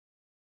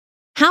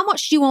How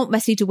much do you want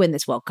Messi to win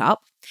this World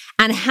Cup?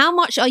 And how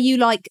much are you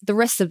like the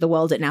rest of the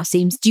world, it now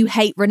seems? Do you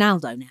hate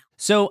Ronaldo now?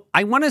 So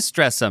I want to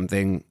stress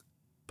something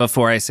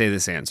before I say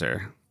this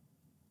answer.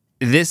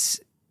 This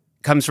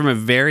comes from a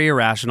very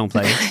irrational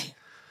place.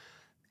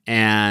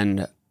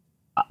 And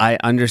I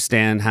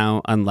understand how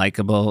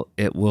unlikable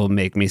it will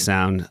make me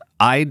sound.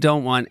 I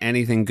don't want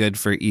anything good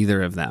for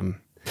either of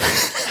them.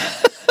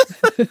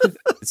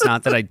 It's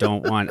not that I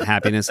don't want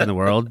happiness in the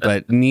world,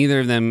 but neither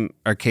of them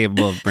are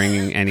capable of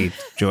bringing any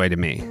joy to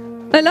me.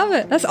 I love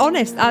it. That's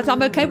honest.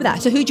 I'm okay with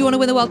that. So who do you want to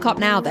win the World Cup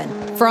now then?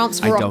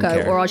 France,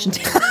 Morocco, or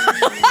Argentina?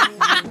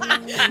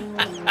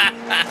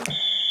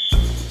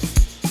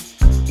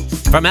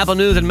 From Apple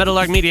News and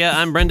Meadowlark Media,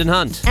 I'm Brendan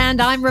Hunt.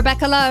 And I'm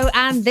Rebecca Lowe,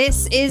 and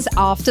this is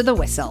After the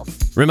Whistle.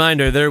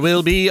 Reminder, there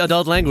will be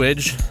adult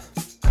language.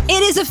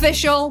 It is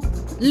official.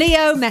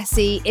 Leo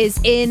Messi is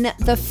in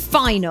the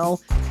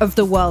final of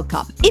the World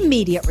Cup.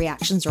 Immediate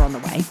reactions are on the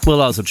way.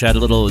 We'll also chat a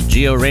little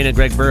Gio Reyna,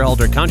 Gregg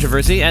Berhalter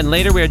controversy, and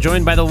later we are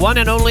joined by the one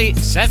and only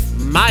Seth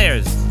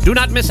Meyers. Do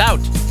not miss out.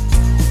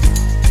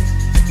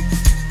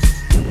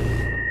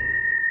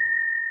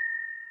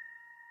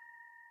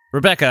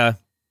 Rebecca,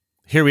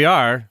 here we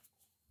are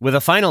with a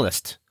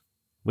finalist.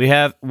 We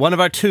have one of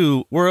our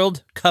two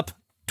World Cup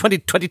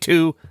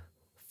 2022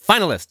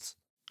 finalists.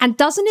 And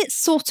doesn't it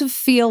sort of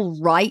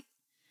feel right?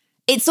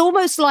 It's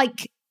almost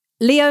like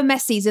Leo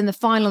Messi's in the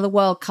final of the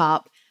World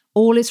Cup.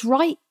 All is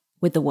right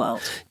with the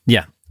world.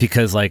 Yeah,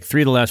 because like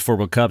 3 of the last 4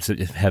 World Cups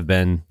have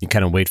been, you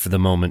kind of wait for the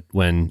moment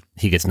when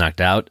he gets knocked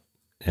out.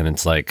 And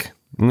it's like,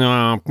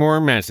 no,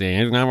 poor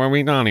Messi. He's not what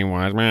we thought he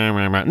was.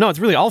 No, it's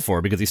really all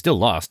 4 because he still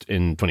lost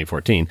in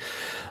 2014,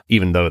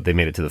 even though they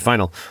made it to the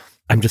final.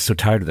 I'm just so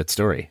tired of that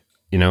story,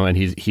 you know, and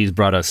he's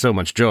brought us so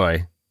much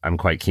joy. I'm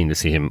quite keen to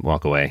see him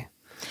walk away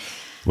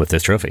with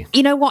this trophy.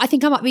 You know what? I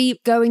think I might be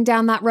going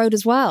down that road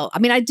as well. I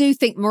mean, I do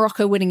think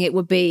Morocco winning it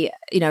would be,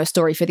 you know, a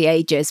story for the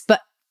ages.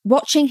 But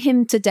watching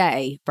him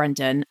today,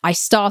 Brendan, I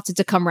started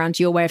to come around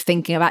to your way of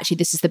thinking of actually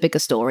this is the bigger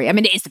story. I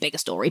mean, it is the bigger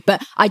story,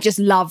 but I just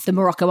love the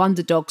Morocco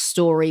underdog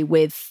story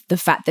with the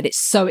fact that it's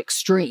so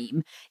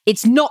extreme.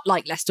 It's not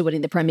like Leicester winning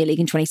the Premier League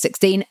in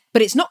 2016,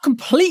 but it's not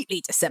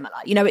completely dissimilar.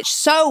 You know, it's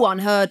so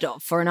unheard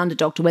of for an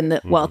underdog to win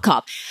the World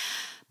Cup.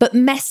 But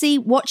Messi,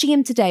 watching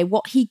him today,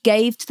 what he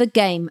gave to the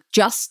game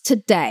just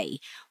today,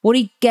 what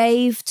he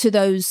gave to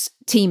those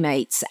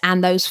teammates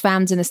and those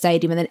fans in the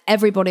stadium and then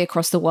everybody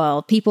across the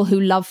world, people who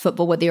love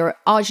football, whether you're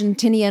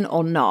Argentinian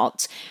or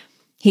not,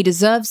 he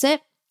deserves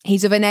it.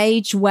 He's of an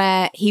age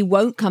where he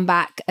won't come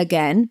back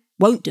again,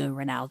 won't do a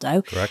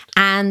Ronaldo. Correct.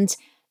 And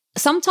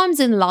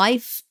sometimes in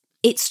life,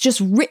 it's just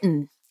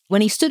written.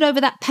 When he stood over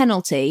that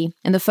penalty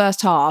in the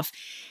first half,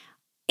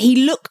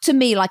 he looked to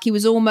me like he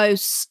was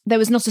almost, there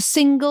was not a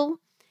single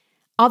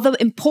other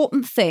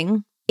important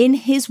thing in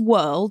his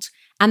world,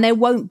 and there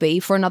won't be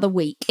for another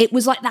week. It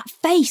was like that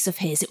face of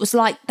his. It was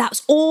like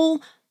that's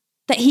all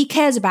that he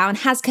cares about and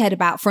has cared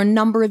about for a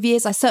number of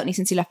years. Certainly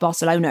since he left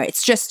Barcelona.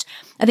 It's just,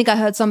 I think I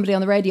heard somebody on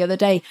the radio the other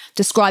day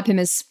describe him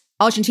as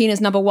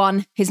Argentina's number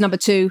 1, his number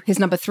 2, his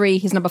number 3,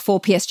 his number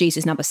 4, PSG's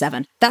his number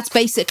 7. That's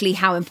basically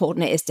how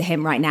important it is to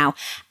him right now.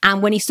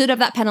 And when he stood over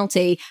that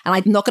penalty, and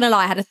I'm not going to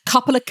lie, I had a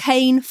couple of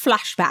Kane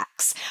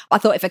flashbacks. I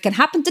thought if it can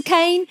happen to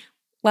Kane,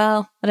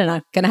 well, I don't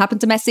know, going to happen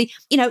to Messi.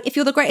 You know, if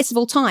you're the greatest of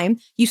all time,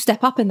 you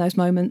step up in those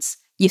moments.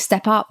 You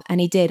step up, and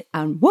he did.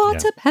 And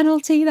what a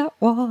penalty that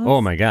was.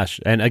 Oh my gosh.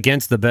 And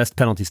against the best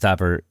penalty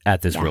stopper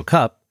at this World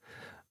Cup,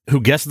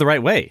 who guessed the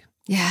right way,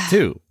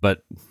 too.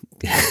 But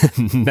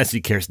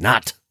Messi cares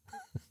not.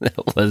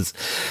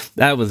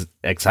 That was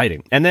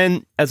exciting. And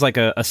then as like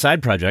a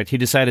side project, he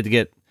decided to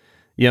get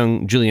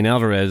young Julian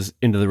Alvarez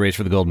into the race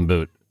for the Golden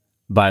Boot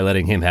by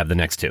letting him have the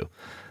next 2.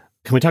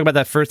 Can we talk about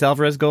that first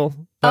Alvarez goal,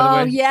 by the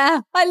way? Oh, yeah.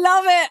 I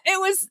love it.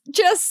 It was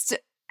just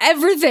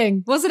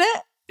everything, wasn't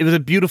it? It was a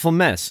beautiful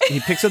mess.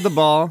 He picks up the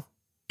ball.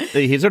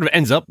 He sort of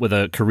ends up with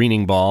a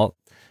careening ball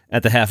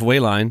at the halfway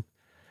line.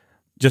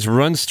 Just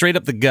runs straight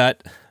up the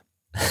gut.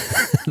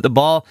 The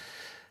ball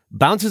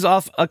bounces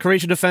off a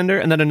Croatian defender,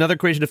 and then another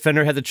Croatian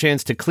defender has a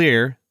chance to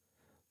clear.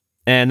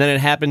 And then it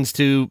happens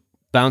to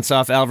bounce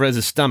off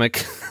Alvarez's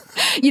stomach.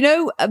 You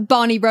know,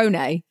 Barney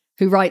Ronay,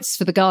 who writes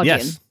for The Guardian?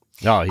 Yes.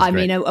 Oh, he's great.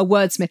 mean, a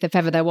wordsmith if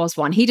ever there was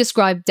one. He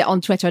described it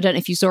on Twitter. I don't know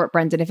if you saw it,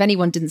 Brendan. If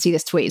anyone didn't see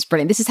this tweet, it's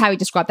brilliant. This is how he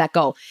described that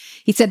goal.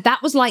 He said,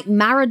 that was like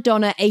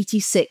Maradona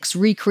 86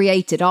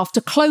 recreated after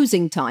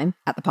closing time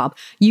at the pub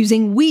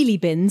using wheelie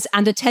bins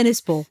and a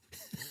tennis ball.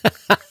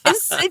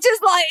 It's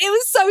just like, it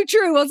was so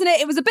true, wasn't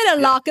it? It was a bit of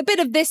luck, a bit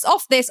of this,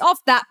 off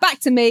that, back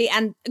to me,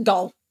 and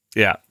goal.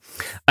 Yeah.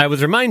 I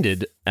was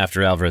reminded,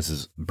 after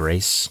Alvarez's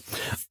brace,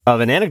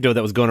 of an anecdote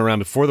that was going around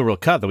before the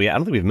World Cup that I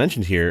don't think we've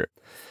mentioned here.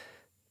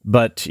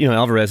 But, you know,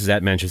 Alvarez is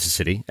at Manchester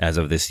City as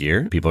of this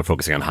year. People are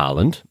focusing on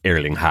Haaland,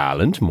 Erling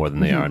Haaland, more than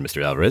they are on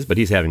Mr. Alvarez, but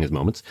he's having his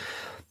moments.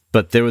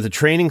 But there was a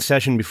training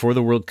session before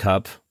the World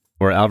Cup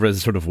where Alvarez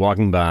is sort of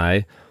walking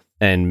by,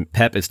 and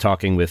Pep is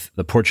talking with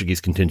the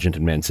Portuguese contingent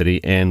in Man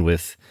City and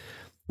with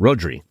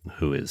Rodri,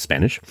 who is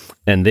Spanish.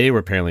 And they were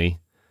apparently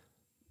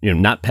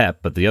not Pep,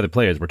 but the other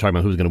players were talking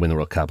about who's going to win the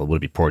World Cup. Would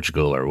it be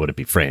Portugal or would it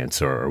be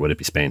France or would it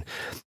be Spain?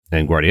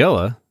 And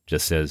Guardiola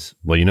just says,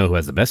 well, you know who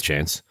has the best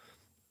chance?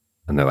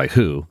 And they're like,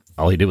 who?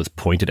 All he did was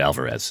point at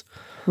Alvarez.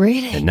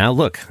 Really? And now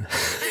look,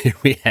 here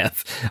we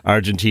have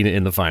Argentina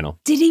in the final.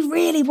 Did he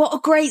really? What a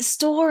great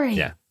story.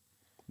 Yeah.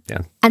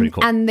 Pretty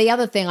cool. And the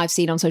other thing I've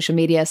seen on social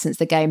media since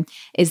the game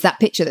is that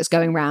picture that's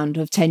going around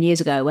of 10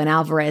 years ago when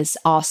Alvarez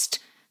asked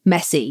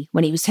Messi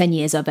when he was 10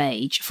 years of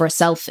age for a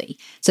selfie.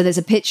 So there's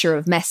a picture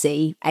of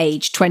Messi,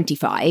 age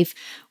 25,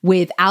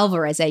 with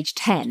Alvarez, age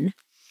 10.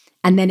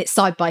 And then it's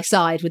side by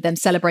side with them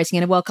celebrating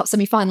in a World Cup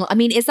semi-final. I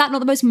mean, is that not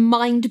the most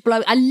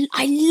mind-blowing?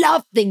 I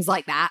love things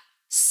like that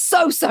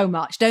so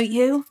much, don't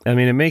you? I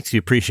mean, it makes you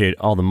appreciate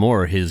all the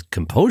more his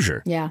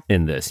composure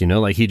in this,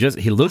 like he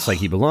looks like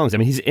he belongs. I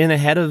mean, he's in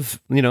ahead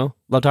of,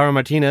 Lautaro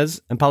Martinez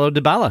and Paulo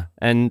Dybala,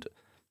 and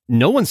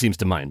no one seems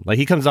to mind. Like,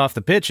 he comes off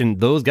the pitch and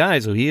those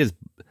guys who he has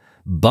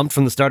bumped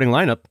from the starting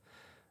lineup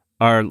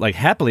are like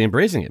happily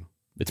embracing him.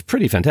 It's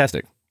pretty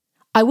fantastic.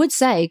 I would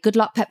say good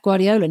luck Pep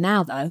Guardiola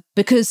now, though,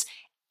 because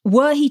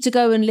were he to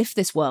go and lift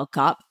this World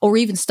Cup or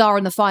even star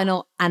in the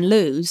final and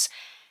lose,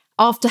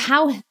 after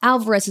how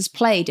Alvarez has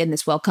played in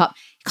this World Cup,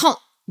 he can't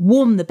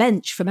warm the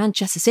bench for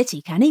Manchester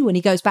City, can he, when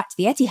he goes back to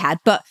the Etihad?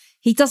 But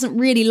he doesn't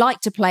really like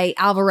to play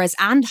Alvarez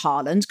and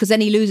Haaland because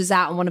then he loses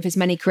out on one of his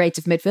many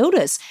creative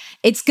midfielders.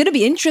 It's going to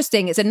be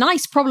interesting. It's a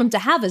nice problem to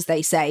have, as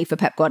they say, for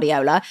Pep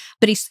Guardiola,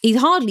 but he's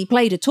hardly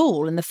played at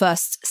all in the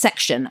first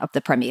section of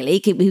the Premier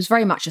League. He was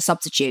very much a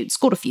substitute,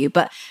 scored a few,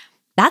 but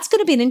that's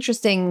going to be an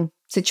interesting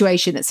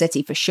situation at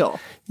City for sure.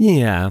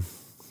 Yeah,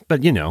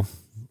 but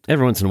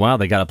every once in a while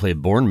they got to play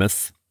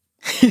Bournemouth.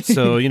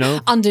 So,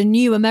 Under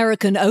new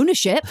American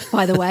ownership,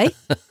 by the way.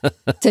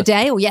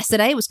 Today or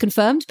yesterday it was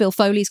confirmed Bill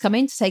Foley's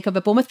coming to take over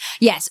Bournemouth.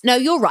 Yes, no,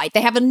 you're right. They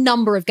have a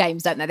number of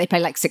games, don't they? They play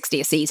like 60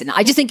 a season.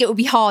 I just think it would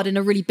be hard in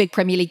a really big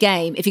Premier League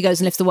game if he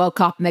goes and lifts the World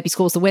Cup and maybe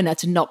scores the winner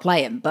to not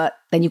play him. But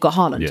then you've got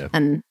Haaland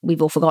and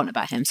we've all forgotten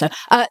about him. So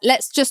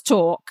let's just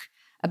talk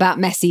about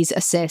Messi's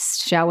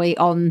assist, shall we,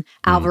 on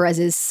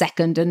Alvarez's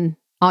second and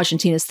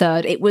Argentina's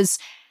third. It was...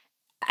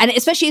 And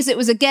especially as it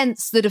was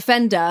against the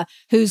defender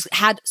who's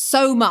had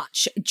so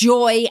much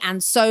joy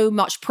and so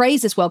much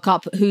praise this World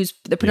Cup, whose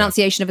the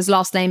pronunciation of his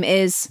last name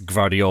is...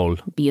 Gvardiol.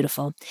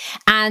 Beautiful.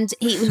 And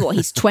he was,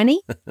 he's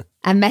 20?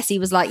 And Messi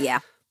was like, yeah,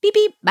 beep,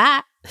 beep,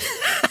 bye.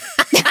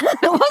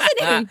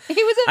 Wasn't he?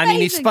 He was amazing. I mean,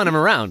 he spun him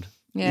around.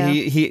 Yeah.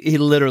 He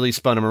literally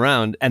spun him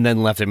around and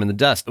then left him in the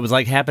dust. It was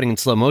like happening in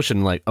slow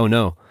motion, like, oh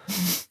no,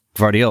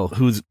 Gvardiol,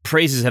 whose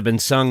praises have been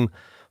sung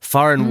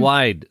far and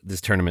wide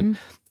this tournament.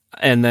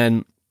 And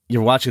then...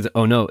 you're watching,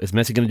 oh no, is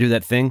Messi going to do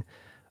that thing?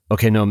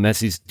 Okay, no,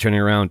 Messi's turning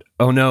around.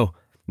 Oh no,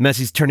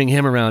 Messi's turning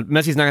him around.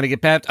 Messi's not going to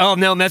get past. Oh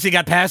no, Messi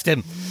got past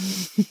him.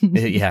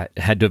 It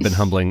had to have been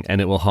humbling, and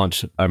it will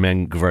haunt our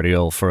man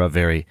Gvardiol for a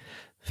very,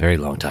 very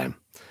long time.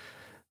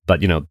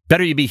 But,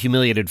 better you be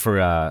humiliated for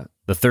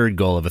the third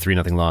goal of a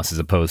 3-0 loss as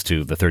opposed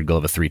to the third goal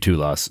of a 3-2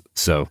 loss.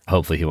 So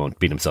hopefully he won't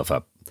beat himself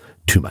up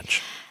too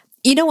much.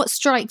 You know what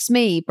strikes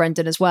me,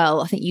 Brendan, as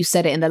well? I think you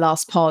said it in the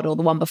last pod or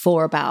the one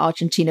before about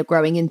Argentina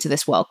growing into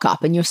this World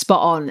Cup, and you're spot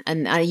on.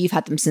 And you've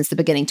had them since the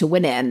beginning to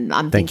win it. And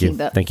I'm thinking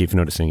that. Thank you for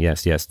noticing.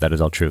 Yes, that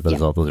is all true.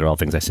 Those are all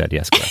things I said.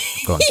 Yes,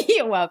 go on.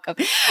 You're welcome.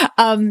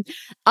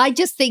 I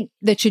just think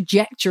the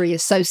trajectory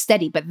is so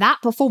steady, but that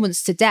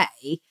performance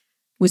today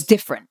was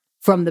different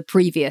from the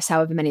previous,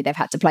 however many they've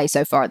had to play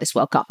so far at this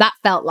World Cup. That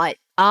felt like,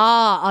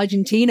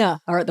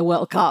 Argentina are at the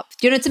World Cup.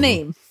 Do you know what I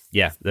mean?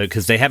 Yeah,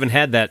 because they haven't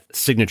had that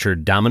signature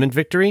dominant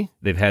victory.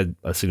 They've had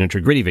a signature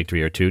gritty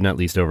victory or two, not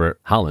least over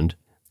Haaland,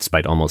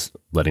 despite almost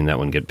letting that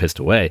one get pissed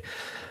away.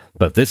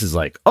 But this is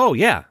like, oh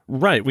yeah,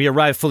 right, we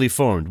arrived fully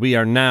formed. We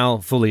are now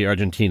fully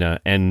Argentina,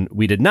 and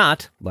we did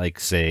not, like,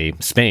 say,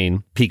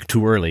 Spain, peak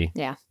too early.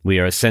 Yeah. We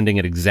are ascending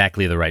at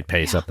exactly the right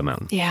pace up the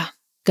mountain. Yeah.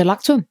 Good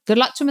luck to him. Good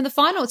luck to him in the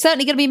final. It's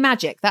certainly going to be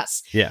magic.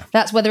 That's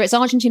whether it's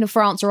Argentina,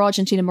 France, or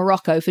Argentina,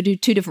 Morocco, for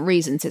two different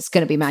reasons, it's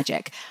going to be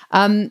magic.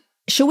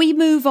 Shall we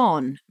move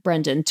on,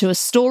 Brendan, to a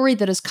story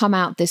that has come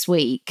out this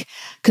week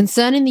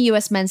concerning the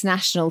US men's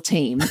national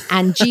team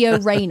and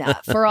Gio Reyna?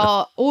 For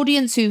our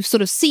audience who've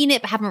sort of seen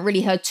it but haven't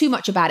really heard too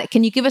much about it,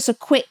 can you give us a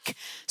quick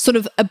sort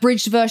of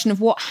abridged version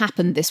of what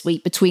happened this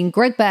week between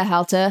Gregg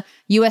Berhalter,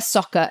 US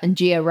Soccer, and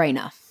Gio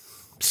Reyna?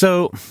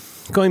 So,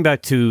 going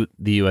back to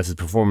the US's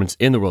performance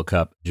in the World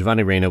Cup,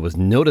 Giovanni Reyna was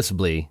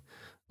noticeably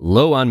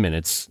low on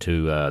minutes,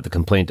 to the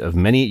complaint of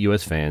many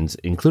U.S. fans,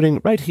 including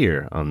right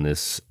here on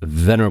this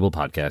venerable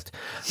podcast.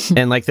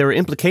 And there were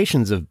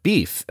implications of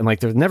beef, and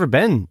there's never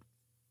been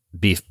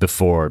beef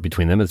before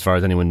between them as far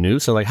as anyone knew.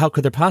 So how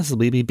could there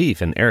possibly be beef?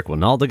 And Eric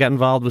Ronaldo got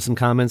involved with some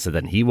comments, and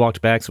then he walked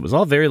back. So it was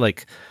all very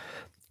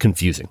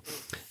confusing.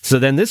 So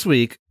then this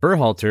week,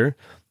 Berhalter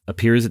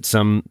appears at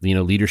some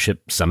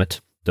leadership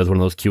summit, does one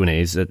of those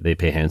Q&As that they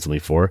pay handsomely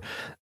for.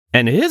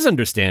 And his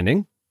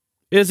understanding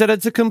is that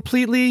it's a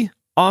completely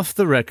off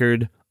the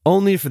record,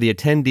 only for the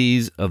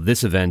attendees of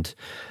this event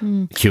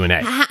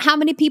Q&A. How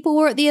many people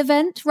were at the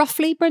event,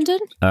 roughly, Brendan?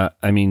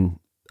 I mean,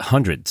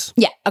 hundreds.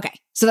 Yeah, okay.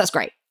 So that's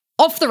great.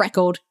 Off the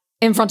record,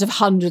 In front of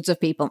hundreds of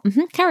people.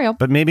 Carry on.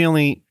 But maybe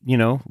only,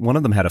 one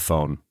of them had a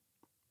phone.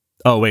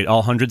 Oh, wait,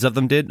 all hundreds of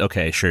them did?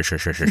 Okay, sure.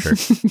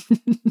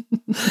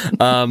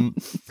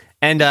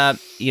 And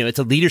it's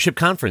a leadership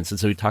conference. And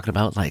so we're talking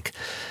about like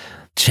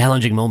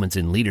challenging moments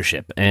in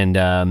leadership.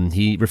 And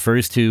he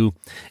refers to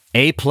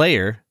a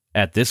player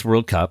at this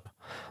World Cup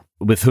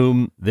with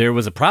whom there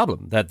was a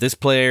problem, that this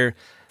player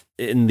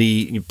in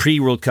the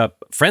pre-World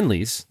Cup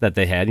friendlies that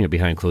they had,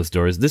 behind closed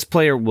doors, this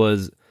player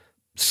was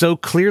so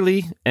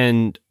clearly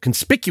and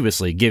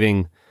conspicuously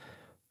giving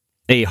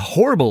a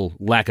horrible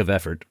lack of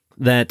effort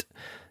that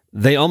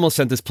they almost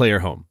sent this player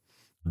home.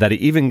 That it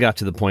even got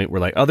to the point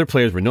where like other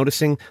players were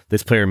noticing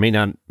this player may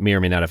or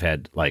may not have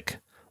had like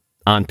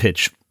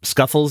on-pitch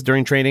scuffles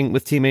during training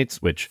with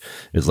teammates, which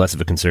is less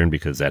of a concern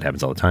because that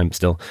happens all the time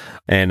still.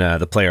 And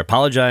the player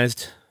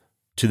apologized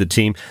to the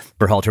team.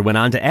 Berhalter went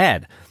on to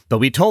add, but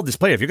we told this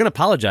player, if you're going to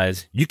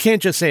apologize, you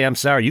can't just say, I'm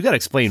sorry. You got to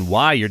explain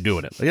why you're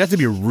doing it. Like, it has to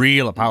be a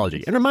real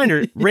apology. And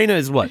reminder, Reyna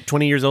is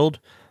 20 years old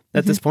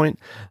at this point?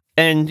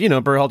 And,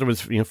 Berhalter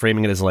was,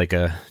 framing it as like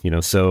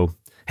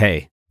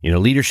hey,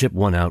 leadership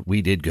won out.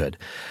 We did good.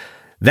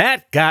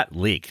 That got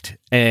leaked,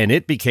 and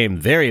it became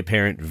very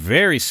apparent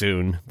very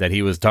soon that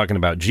he was talking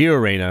about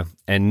Gio Reyna,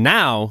 and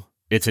now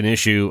it's an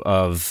issue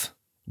of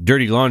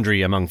dirty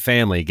laundry among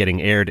family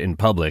getting aired in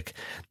public,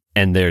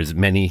 and there's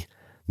many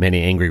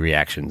angry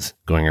reactions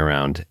going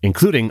around,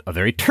 including a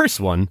very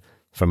terse one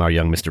from our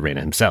young Mr. Reyna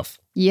himself.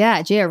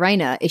 Yeah, Gio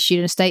Reyna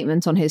issued a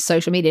statement on his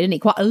social media, didn't he?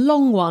 Quite a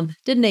long one,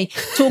 didn't he?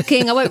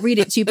 Talking, I won't read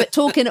it to you, but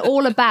talking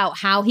all about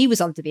how he was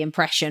under the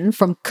impression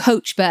from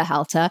Coach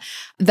Berhalter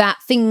that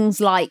things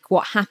like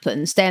what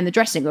happened stay in the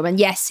dressing room. And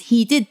yes,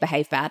 he did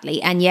behave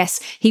badly. And yes,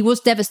 he was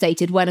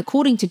devastated when,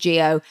 according to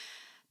Gio,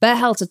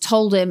 Berhalter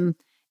told him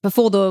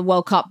before the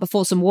World Cup,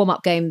 before some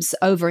warm-up games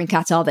over in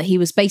Qatar, that he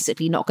was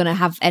basically not going to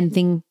have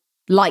anything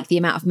like the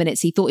amount of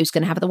minutes he thought he was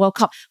going to have at the World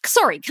Cup.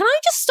 Sorry, can I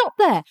just stop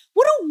there?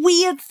 What a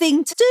weird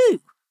thing to do.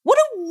 What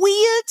a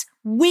weird.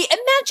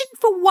 Imagine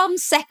for 1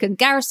 second,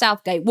 Gareth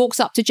Southgate walks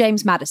up to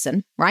James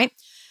Maddison, right?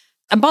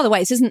 And by the way,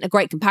 this isn't a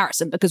great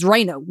comparison because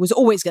Reyna was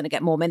always going to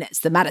get more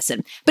minutes than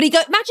Maddison. But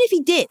imagine if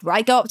he did,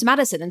 right? Go up to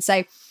Maddison and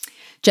say,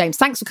 James,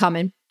 thanks for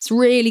coming. It's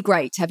really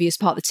great to have you as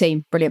part of the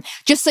team. Brilliant.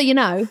 Just so you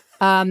know,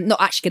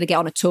 not actually going to get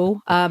on at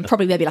all.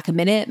 Probably maybe like a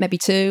minute, maybe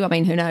two. I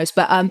mean, who knows?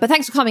 But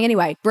thanks for coming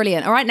anyway.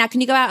 Brilliant. All right, now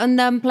can you go out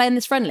and play in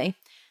this friendly?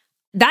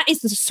 That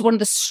is one of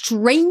the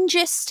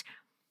strangest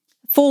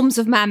forms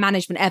of man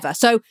management ever.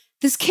 So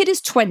this kid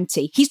is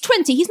 20. He's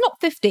 20. He's not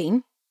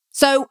 15.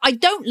 So I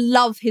don't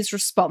love his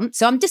response.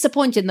 So I'm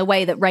disappointed in the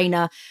way that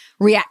Reyna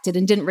reacted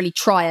and didn't really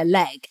try a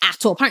leg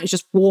at all. Apparently he was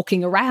just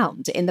walking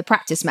around in the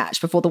practice match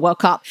before the World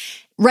Cup.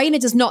 Reyna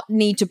does not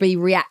need to be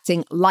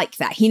reacting like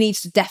that. He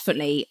needs to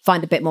definitely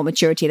find a bit more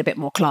maturity and a bit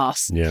more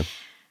class. Yeah.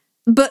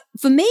 But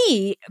for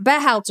me,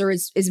 Berhalter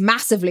is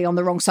massively on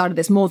the wrong side of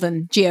this more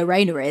than Gio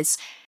Reyna is.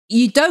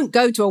 You don't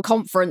go to a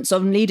conference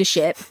on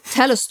leadership,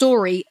 tell a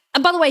story.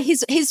 And by the way,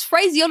 his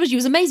phraseology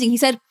was amazing. He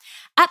said,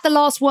 at the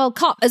last World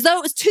Cup, as though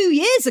it was 2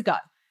 years ago.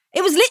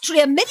 It was literally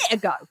a minute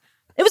ago.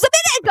 It was a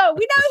minute ago.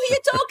 We know who you're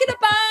talking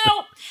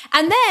about.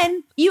 And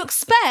then you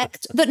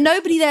expect that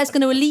nobody there is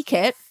going to leak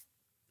it.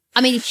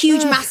 I mean,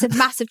 huge,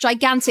 massive,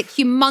 gigantic,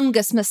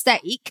 humongous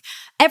mistake.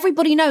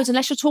 Everybody knows,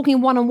 unless you're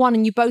talking one-on-one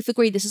and you both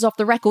agree this is off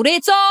the record,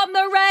 it's on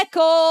the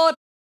record.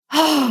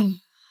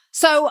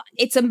 So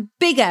it's a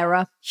big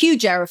error,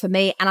 huge error for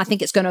me, and I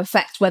think it's going to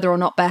affect whether or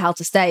not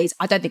Berhalter stays.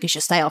 I don't think he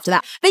should stay after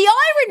that. The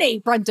irony,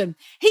 Brendan,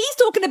 he's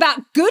talking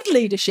about good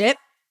leadership.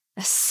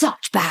 There's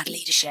such bad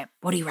leadership.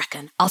 What do you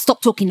reckon? I'll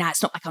stop talking now.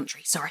 It's not my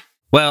country. Sorry.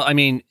 Well, I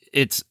mean,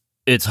 it's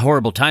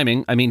horrible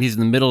timing. I mean, he's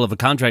in the middle of a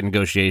contract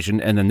negotiation,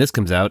 and then this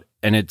comes out,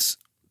 and it's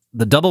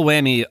the double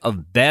whammy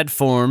of bad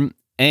form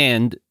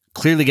and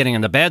clearly getting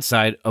on the bad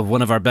side of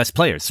one of our best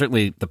players,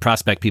 certainly the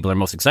prospect people are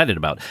most excited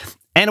about.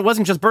 And it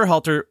wasn't just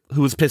Berhalter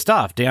who was pissed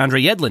off.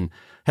 DeAndre Yedlin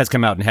has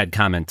come out and had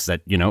comments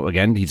that,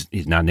 again, he's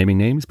not naming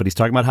names, but he's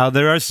talking about how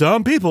there are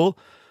some people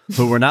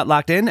who were not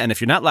locked in, and if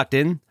you're not locked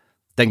in,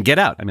 then get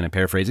out. I mean, I'm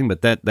paraphrasing,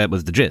 but that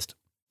was the gist.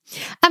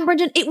 And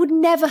Brendan, it would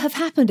never have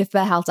happened if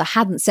Berhalter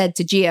hadn't said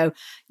to Gio,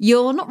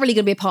 you're not really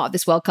going to be a part of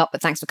this World Cup,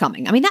 but thanks for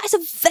coming. I mean, that is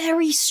a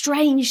very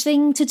strange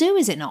thing to do,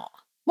 is it not?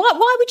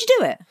 Why would you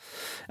do it?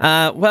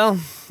 Well,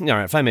 all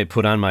right, if I may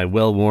put on my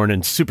well-worn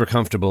and super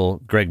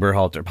comfortable Gregg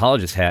Berhalter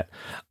apologist hat,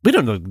 we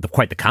don't know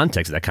quite the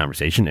context of that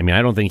conversation. I mean,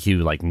 I don't think he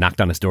knocked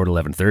on his door at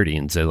 11:30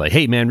 and said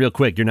hey man, real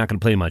quick, you're not going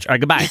to play much. All right,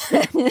 goodbye.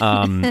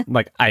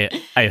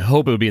 I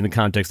hope it would be in the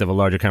context of a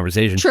larger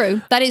conversation.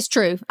 True, that is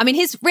true. I mean,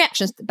 his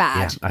reaction's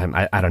bad.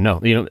 Yeah, I don't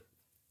know.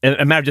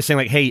 A matter of just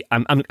saying hey,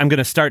 I'm going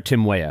to start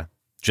Tim Weah.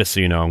 Just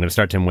so you know, I'm going to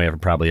start Tim Weah for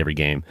probably every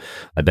game.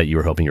 I bet you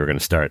were hoping you were going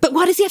to start. But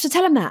why does he have to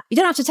tell him that? You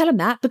don't have to tell him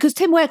that because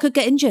Tim Weah could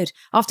get injured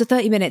after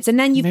 30 minutes and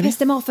then you've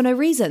pissed him off for no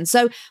reason.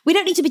 So we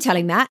don't need to be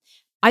telling that.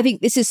 I think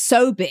this is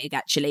so big,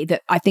 actually,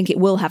 that I think it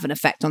will have an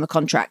effect on the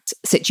contract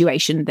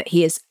situation that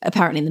he is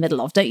apparently in the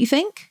middle of, don't you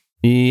think?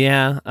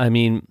 Yeah, I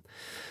mean,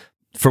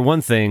 for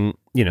one thing,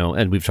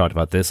 and we've talked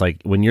about this,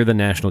 when you're the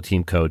national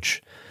team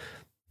coach,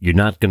 you're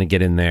not going to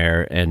get in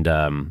there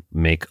and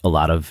make a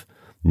lot of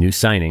new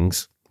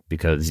signings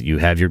because you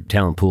have your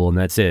talent pool and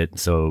that's it.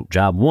 So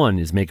job one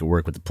is make it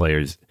work with the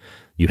players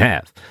you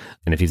have.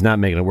 And if he's not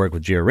making it work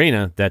with Gio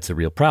Reyna, that's a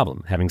real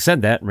problem. Having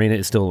said that, Reyna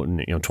is still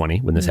 20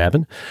 when this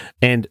happened.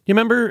 And you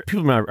remember,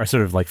 people are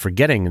sort of like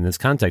forgetting in this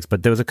context,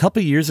 but there was a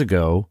couple years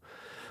ago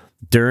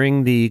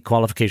during the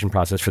qualification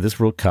process for this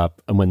World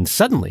Cup, and when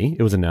suddenly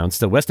it was announced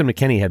that Weston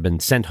McKennie had been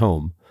sent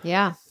home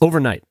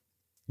overnight.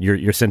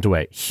 You're sent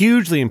away.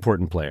 Hugely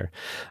important player.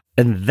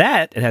 And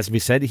that, it has to be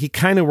said, he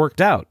kind of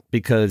worked out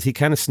because he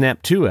kind of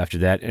snapped to after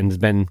that and has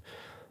been,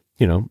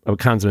 a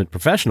consummate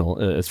professional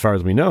as far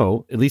as we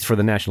know, at least for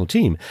the national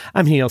team.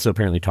 I mean, he also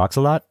apparently talks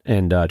a lot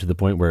and to the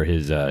point where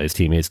his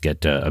teammates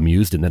get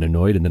amused and then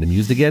annoyed and then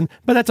amused again.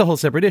 But that's a whole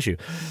separate issue.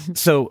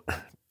 So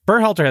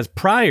Berhalter has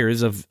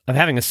priors of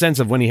having a sense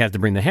of when he has to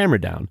bring the hammer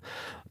down.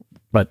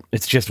 But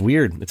it's just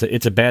weird.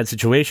 It's a bad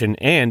situation.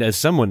 And as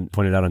someone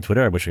pointed out on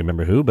Twitter, I wish I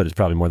remember who, but it's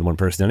probably more than one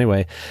person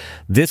anyway,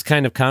 this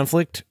kind of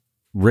conflict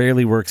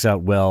rarely works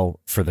out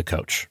well for the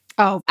coach.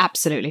 Oh,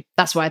 absolutely.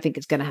 That's why I think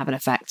it's going to have an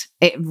effect.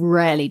 It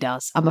rarely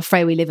does. I'm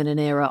afraid we live in an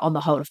era on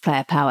the whole of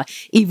player power,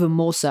 even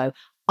more so,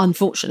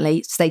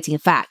 unfortunately, stating a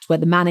fact where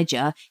the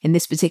manager in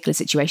this particular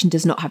situation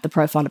does not have the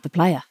profile of the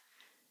player.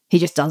 He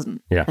just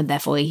doesn't. Yeah. And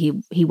therefore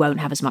he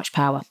won't have as much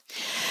power.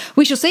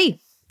 We shall see.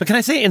 But can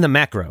I say in the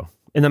macro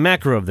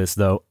of this,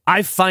 though,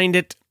 I find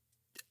it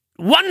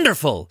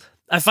wonderful.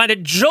 I find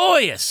it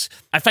joyous.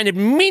 I find it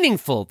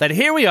meaningful that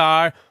here we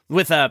are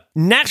with a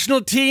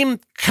national team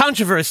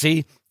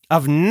controversy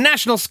of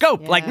national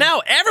scope. Yeah. Like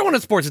now, everyone in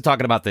sports is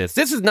talking about this.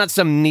 This is not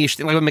some niche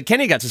thing. Like when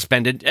McKennie got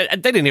suspended, they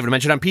didn't even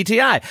mention it on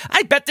PTI.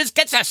 I bet this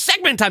gets a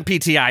segment on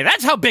PTI.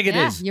 That's how big it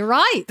is. You're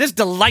right. This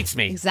delights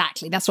me.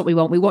 Exactly. That's what we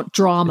want. We want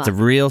drama. It's a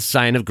real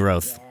sign of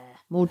growth. Yeah.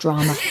 More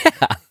drama.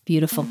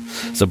 Beautiful.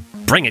 So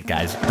bring it,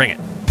 guys. Bring it.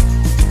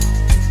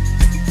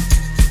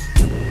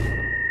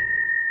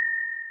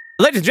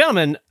 Ladies and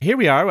gentlemen, here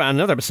we are on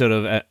another episode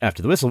of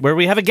After the Whistle, where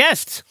we have a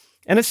guest.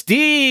 An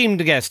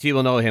esteemed guest. You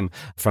will know him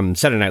from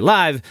Saturday Night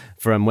Live,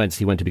 from whence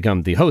he went to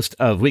become the host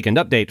of Weekend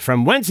Update,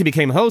 from whence he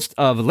became host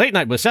of Late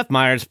Night with Seth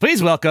Meyers.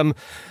 Please welcome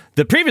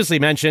the previously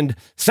mentioned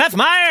Seth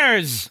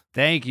Meyers.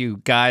 Thank you,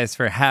 guys,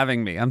 for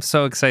having me. I'm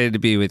so excited to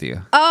be with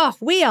you. Oh,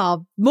 we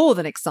are more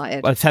than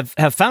excited. I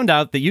have found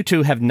out that you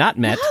two have not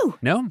met.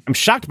 No. I'm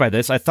shocked by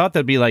this. I thought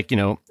that'd be like,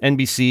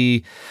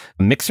 NBC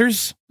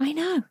mixers. I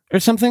know. Or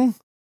something.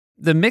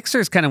 The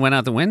mixers kind of went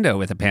out the window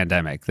with the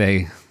pandemic.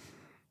 They...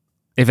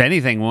 If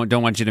anything,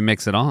 don't want you to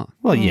mix at all.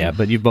 Well, yeah,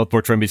 but you've both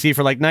worked for NBC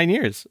for like 9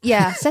 years.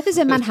 Yeah, Seth is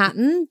in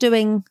Manhattan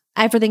doing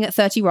everything at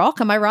 30 Rock.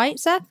 Am I right,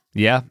 Seth?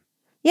 Yeah.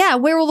 Yeah,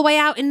 we're all the way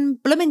out in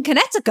Blooming,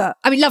 Connecticut.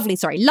 I mean,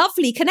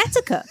 lovely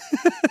Connecticut.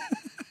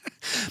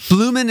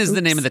 Bloomin' is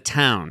the name of the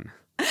town.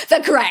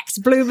 That's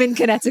correct. Blooming,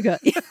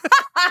 Connecticut.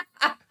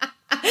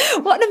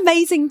 What an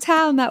amazing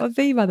town that would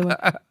be, by the way.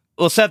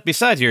 Well, Seth,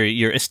 besides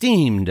your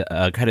esteemed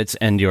credits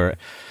and your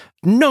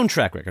known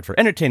track record for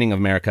entertaining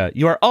America,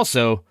 you are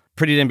also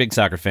pretty damn big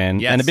soccer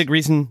fan, and a big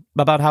reason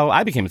about how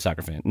I became a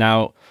soccer fan.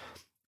 Now,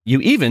 you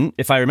even,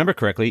 if I remember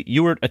correctly,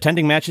 you were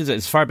attending matches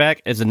as far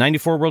back as the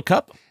 94 World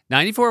Cup?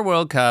 94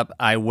 World Cup,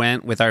 I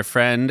went with our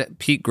friend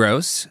Pete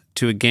Gross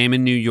to a game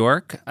in New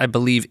York, I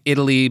believe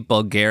Italy,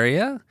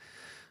 Bulgaria,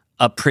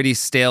 a pretty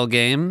stale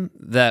game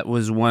that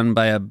was won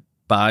by a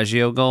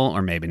Baggio goal,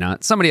 or maybe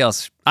not. Somebody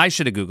else, I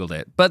should have Googled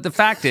it. But the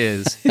fact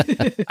is,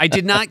 I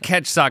did not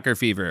catch soccer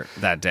fever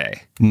that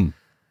day.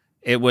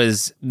 It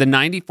was the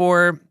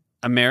 94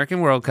 American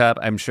World Cup.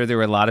 I'm sure there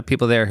were a lot of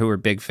people there who were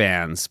big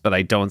fans, but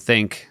I don't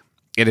think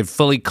it had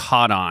fully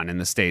caught on in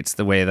the States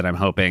the way that I'm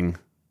hoping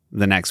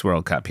the next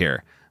World Cup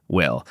here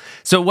will.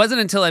 So it wasn't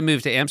until I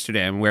moved to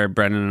Amsterdam, where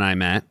Brendan and I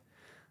met,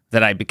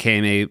 that I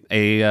became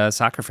a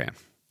soccer fan.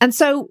 And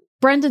so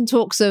Brendan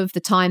talks of the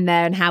time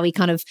there and how he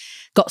kind of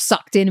got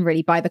sucked in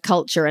really by the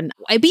culture. And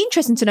it'd be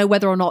interesting to know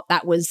whether or not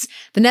that was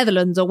the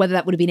Netherlands or whether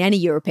that would have been any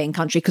European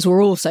country, because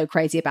we're all so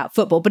crazy about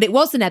football. But it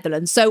was the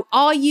Netherlands. So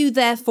are you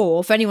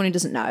therefore, for anyone who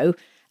doesn't know,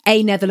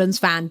 a Netherlands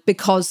fan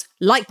because,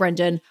 like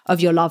Brendan, of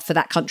your love for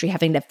that country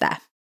having lived there?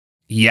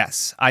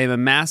 Yes, I am a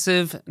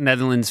massive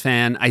Netherlands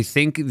fan. I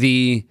think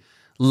the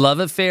love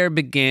affair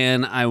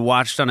began, I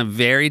watched on a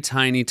very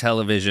tiny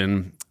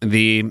television,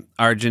 the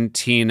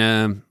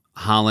Argentina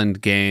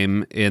Holland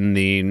game in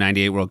the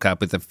 98 World Cup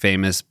with the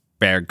famous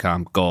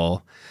Bergkamp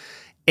goal.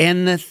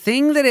 And the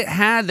thing that it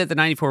had that the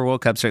 94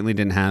 World Cup certainly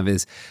didn't have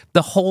is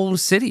the whole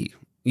city.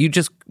 You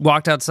just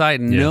walked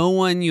outside and no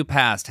one you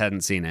passed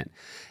hadn't seen it.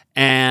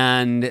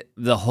 And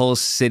the whole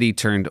city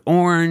turned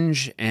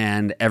orange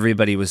and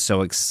everybody was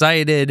so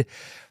excited.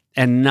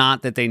 And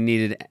not that they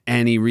needed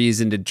any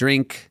reason to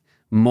drink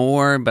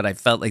more, but I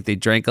felt like they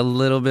drank a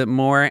little bit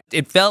more.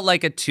 It felt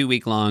like a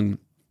 2-week-long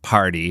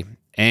party.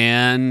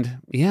 And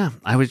yeah,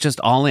 I was just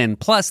all in.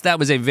 Plus, that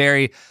was a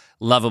very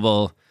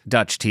lovable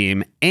Dutch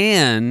team.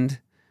 And,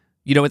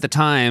 at the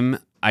time,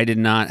 I did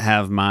not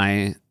have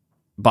my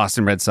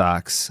Boston Red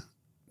Sox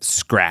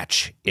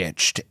scratch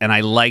itched. And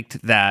I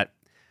liked that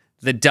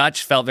the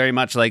Dutch felt very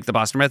much like the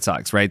Boston Red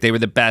Sox, right? They were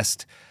the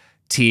best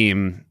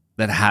team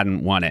that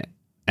hadn't won it.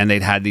 And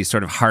they'd had these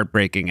sort of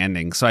heartbreaking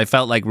endings. So I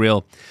felt like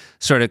real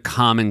sort of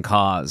common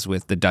cause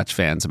with the Dutch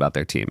fans about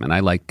their team. And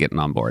I like getting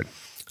on board.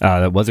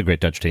 That was a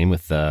great Dutch team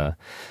with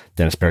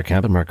Dennis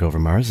Bergkamp and Mark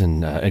Overmars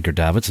and Edgar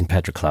Davids and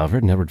Patrick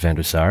Kluivert and Edward van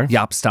der Sar.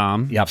 Jaap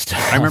Stam.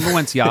 I remember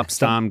once Jaap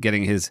Stam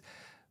getting his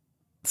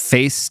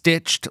face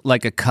stitched,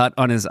 like a cut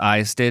on his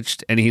eye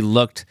stitched, and he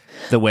looked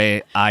the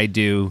way I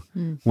do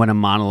when a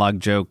monologue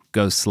joke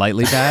goes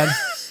slightly bad.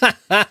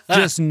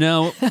 Just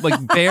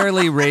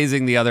barely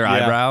raising the other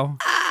eyebrow.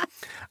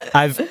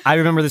 I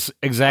remember this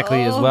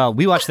exactly as well.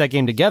 We watched that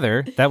game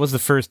together. That was the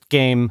first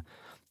game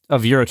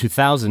of Euro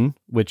 2000,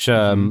 which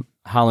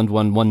Holland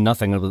won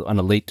 1-0 on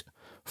a late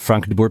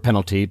Frank de Boer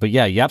penalty. But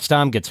yeah, Jaap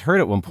Stam gets hurt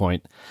at one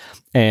point,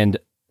 and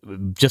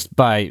just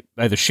by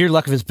either sheer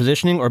luck of his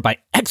positioning or by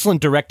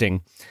excellent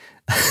directing,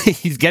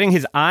 he's getting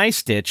his eye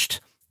stitched,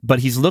 but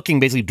he's looking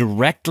basically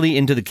directly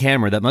into the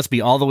camera that must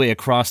be all the way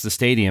across the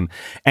stadium,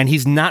 and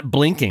he's not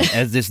blinking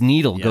as this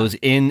needle goes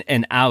in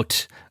and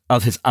out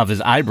of his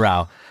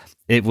eyebrow.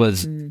 It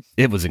was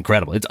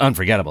incredible. It's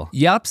unforgettable.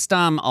 Jaap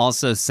Stam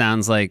also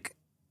sounds like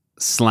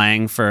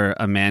slang for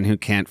a man who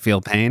can't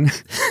feel pain.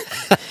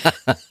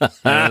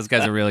 Those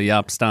guys are real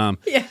Jaap Stam.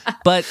 Yeah.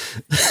 But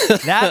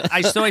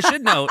I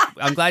should note,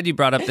 I'm glad you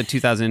brought up the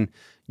 2000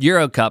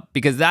 Euro Cup,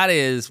 because that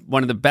is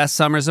one of the best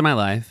summers of my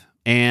life.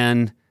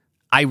 And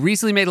I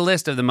recently made a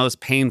list of the most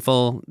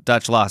painful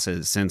Dutch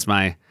losses since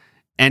my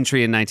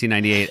entry in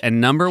 1998. And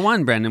number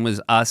one, Brendan,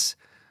 was us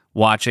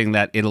watching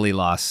that Italy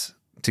loss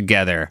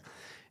together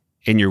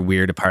in your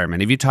weird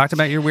apartment. Have you talked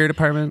about your weird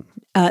apartment?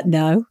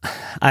 No.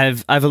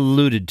 I've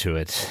alluded to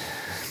it.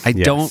 I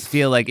don't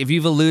feel like if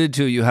you've alluded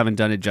to it, you haven't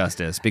done it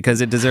justice,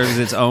 because it deserves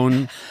its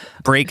own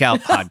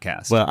breakout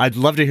podcast. Well, I'd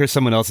love to hear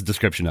someone else's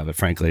description of it,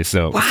 frankly.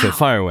 So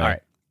fire away. All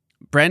right.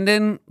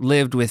 Brendan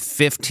lived with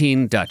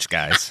 15 Dutch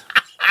guys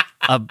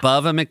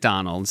above a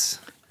McDonald's.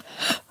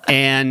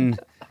 And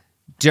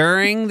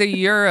during the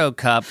Euro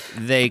Cup,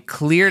 they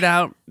cleared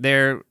out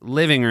their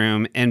living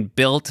room and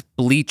built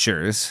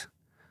bleachers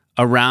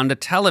around a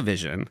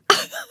television.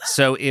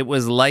 So it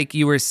was like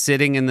you were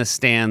sitting in the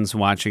stands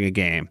watching a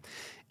game.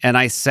 And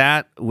I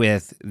sat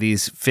with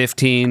these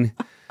 15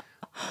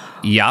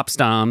 Jaap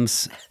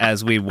Stams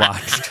as we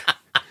watched.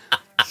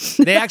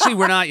 They actually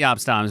were not Jaap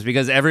Stams,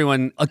 because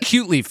everyone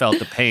acutely felt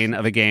the pain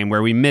of a game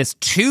where we missed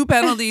 2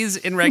 penalties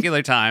in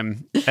regular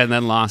time and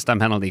then lost on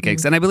penalty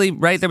kicks. And I believe,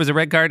 there was a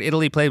red card.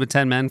 Italy played with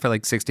 10 men for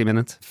like 60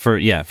 minutes.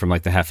 From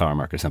like the half-hour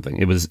mark or something.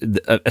 It was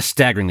a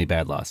staggeringly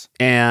bad loss.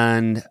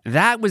 And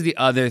that was the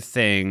other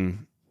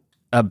thing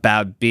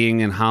about being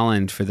in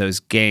Holland for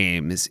those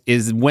games,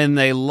 is when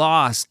they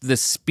lost, the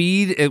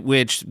speed at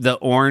which the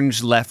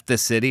orange left the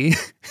city.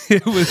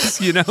 It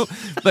was,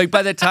 like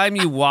by the time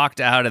you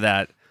walked out of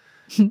that,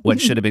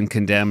 what should have been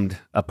condemned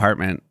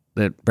apartment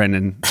that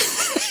Brendan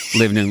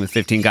lived in with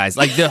 15 guys,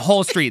 like the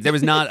whole street, there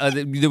was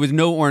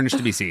no orange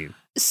to be seen.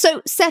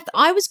 So, Seth,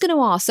 I was going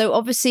to ask, so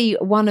obviously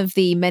one of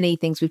the many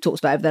things we've talked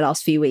about over the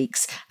last few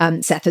weeks,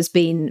 Seth, has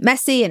been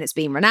Messi and it's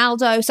been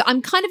Ronaldo. So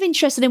I'm kind of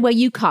interested in where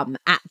you come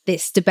at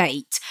this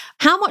debate.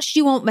 How much do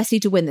you want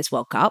Messi to win this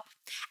World Cup?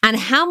 And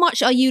how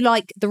much are you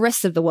like the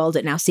rest of the world,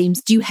 it now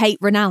seems? Do you hate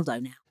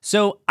Ronaldo now?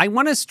 So I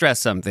want to stress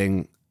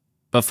something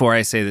before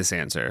I say this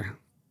answer.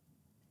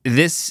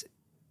 This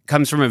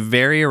comes from a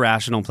very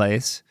irrational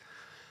place,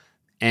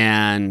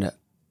 and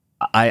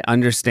I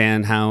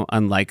understand how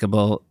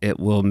unlikable it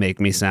will make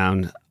me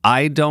sound.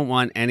 I don't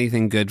want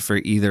anything good for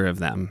either of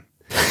them.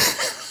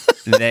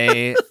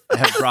 They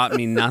have brought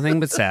me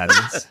nothing but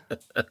sadness.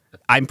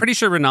 I'm pretty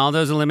sure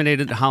Ronaldo's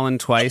eliminated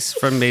Holland twice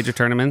from major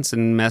tournaments,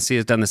 and Messi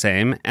has done the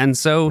same. And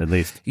so, at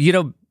least,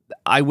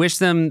 I wish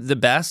them the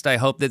best. I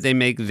hope that they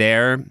make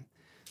their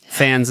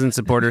fans and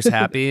supporters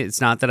happy.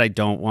 It's not that I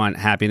don't want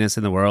happiness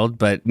in the world,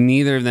 but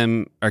neither of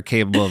them are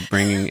capable of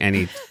bringing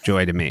any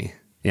joy to me.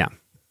 Yeah.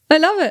 I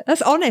love it.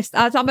 That's honest.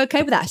 I'm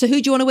okay with that. So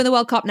who do you want to win the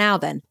World Cup now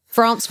then?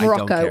 France,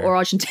 Morocco, or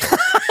Argentina?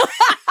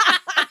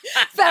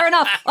 Fair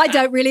enough. I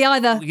don't really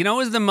either. You know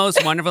what was the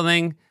most wonderful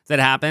thing that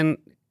happened?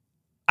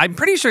 I'm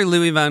pretty sure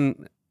Louis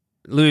van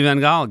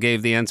Gaal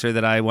gave the answer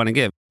that I want to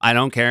give. I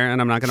don't care, and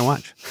I'm not going to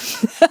watch.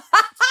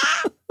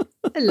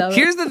 I love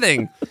Here's the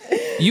thing.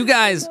 You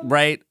guys,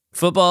 right?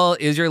 Football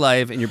is your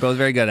life, and you're both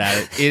very good at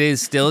it. It is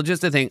still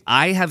just a thing.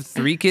 I have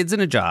 3 kids and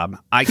a job.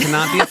 I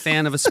cannot be a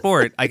fan of a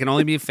sport. I can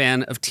only be a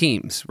fan of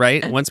teams,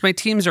 right? Once my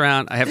teams are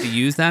out, I have to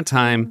use that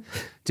time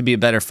to be a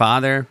better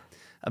father,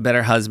 a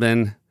better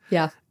husband,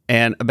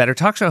 and a better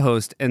talk show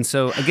host. And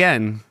so,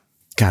 again...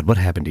 God, what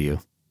happened to you?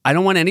 I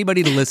don't want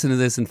anybody to listen to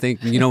this and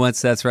think, you know what,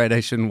 that's right,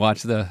 I shouldn't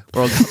watch the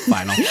World Cup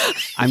final.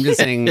 I'm just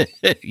saying,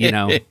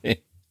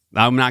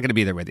 I'm not going to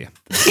be there with you.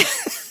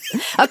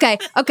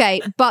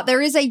 Okay. But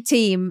there is a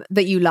team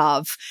that you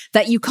love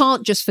that you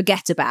can't just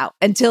forget about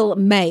until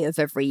May of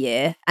every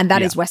year. And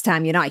that is West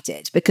Ham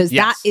United, because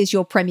that is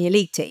your Premier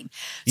League team.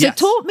 So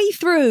talk me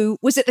through,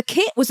 was it the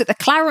kit? Was it the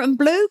claret and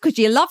blue? Because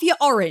you love your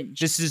orange.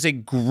 This is a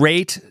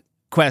great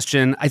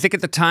question. I think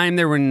at the time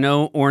there were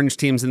no orange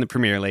teams in the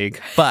Premier League,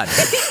 but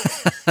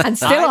And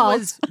still I are.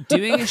 was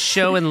doing a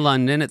show in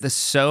London at the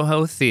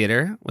Soho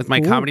Theatre with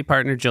my comedy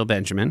partner, Jill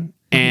Benjamin.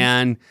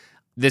 And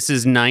this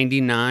is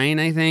 99,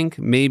 I think,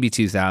 maybe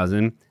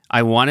 2000.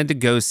 I wanted to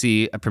go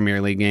see a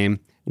Premier League game.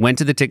 Went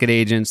to the ticket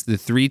agents, the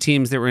 3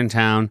 teams that were in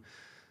town,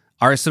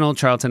 Arsenal,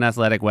 Charlton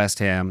Athletic, West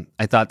Ham.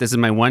 I thought this is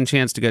my one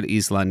chance to go to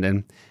East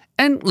London.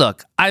 And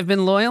look, I've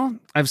been loyal.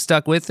 I've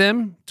stuck with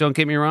them. Don't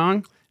get me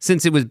wrong.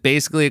 Since it was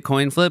basically a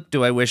coin flip,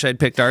 do I wish I'd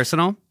picked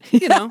Arsenal?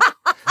 You know,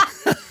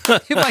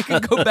 if I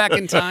could go back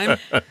in time.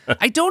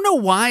 I don't know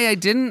why I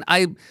didn't.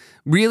 I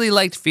really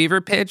liked Fever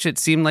Pitch. It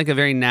seemed like a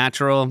very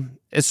natural,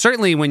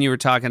 certainly when you were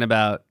talking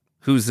about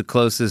who's the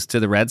closest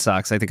to the Red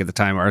Sox, I think at the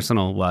time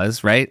Arsenal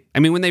was, right? I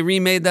mean, when they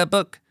remade that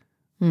book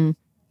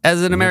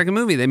as an American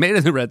movie, they made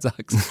it the Red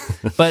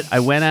Sox. But I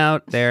went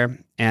out there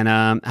and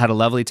had a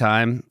lovely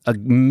time. A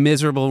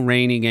miserable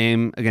rainy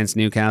game against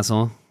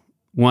Newcastle,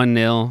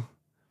 1-0.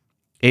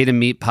 Ate a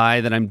meat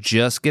pie that I'm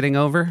just getting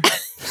over.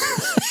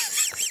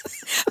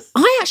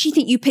 I actually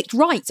think you picked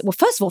right. Well,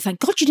 first of all, thank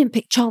God you didn't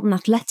pick Charlton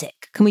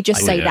Athletic. Can we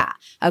just say that?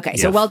 Okay,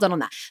 so well done on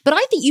that. But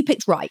I think you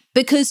picked right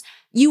because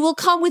you will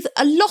come with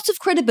a lot of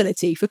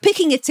credibility for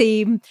picking a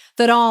team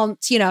that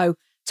aren't,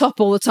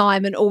 top all the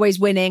time and always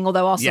winning,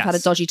 although Arsenal had a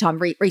dodgy time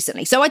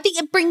recently. So I think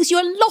it brings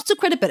you a lot of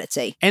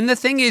credibility. And the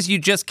thing is, you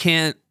just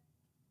can't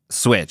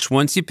switch.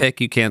 Once you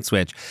pick, you can't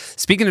switch.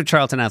 Speaking of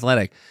Charlton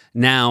Athletic,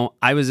 now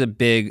I was a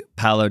big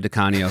Paolo Di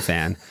Canio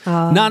fan.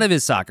 Not of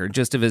his soccer,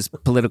 just of his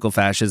political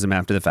fascism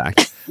after the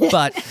fact.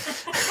 But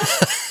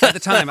at the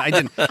time, I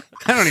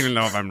don't even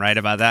know if I'm right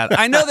about that.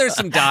 I know there's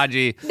some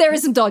dodgy.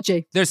 There's some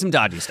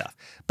dodgy stuff.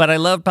 But I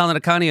love Paolo Di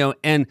Canio.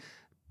 And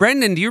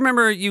Brendan, do you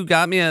remember you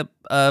got me a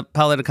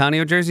Paolo Di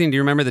Canio jersey? And do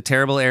you remember the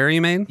terrible error you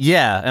made?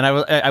 Yeah, and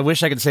I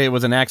wish I could say it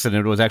was an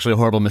accident. It was actually a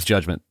horrible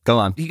misjudgment. Go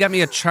on. He got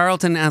me a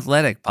Charlton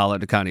Athletic Paolo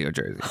Di Canio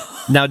jersey.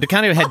 Now, Di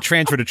Canio had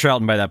transferred to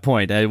Charlton by that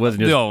point. It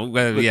wasn't just...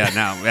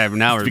 Now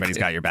everybody's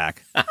got your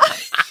back.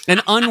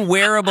 An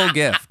unwearable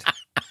gift.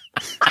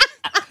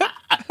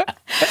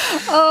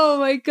 Oh,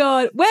 my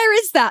God. Where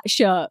is that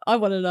shirt? I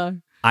want to know.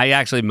 I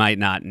actually might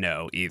not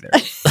know either.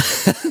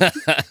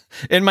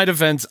 In my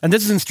defense, and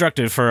this is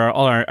instructive for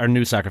all our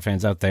new soccer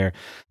fans out there,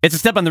 it's a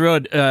step on the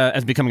road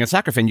as becoming a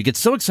soccer fan. You get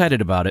so excited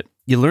about it,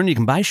 you learn you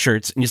can buy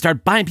shirts, and you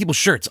start buying people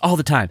shirts all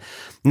the time.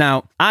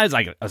 Now, I was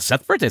like,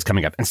 Seth's birthday is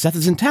coming up, and Seth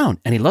is in town,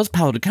 and he loves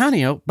Paolo Di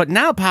Canio, but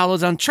now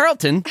Paolo's on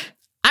Charlton.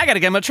 I got to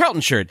get him a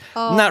Charlton shirt,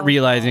 not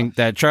realizing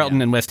that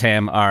Charlton and West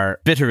Ham are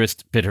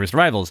bitterest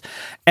rivals.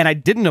 And I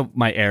didn't know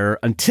my error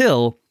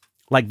until,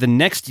 like, the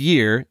next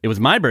year, it was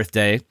my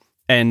birthday,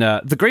 and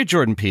the great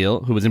Jordan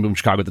Peele, who was in Boom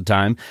Chicago at the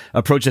time,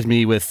 approaches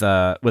me with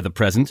a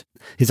present.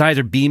 His eyes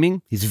are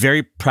beaming. He's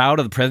very proud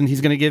of the present he's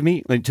going to give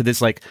me, to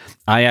this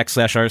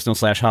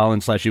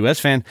Ajax/Arsenal/Holland/US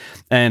fan.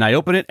 And I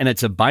open it, and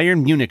it's a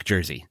Bayern Munich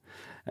jersey.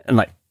 And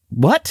like,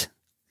 what?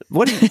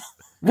 What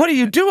are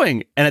you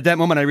doing? And at that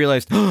moment, I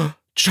realized,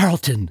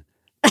 Charlton.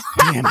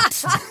 Damn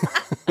it.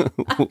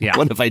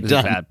 What have I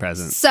done? A bad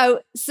present.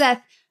 So,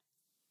 Seth,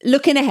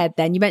 looking ahead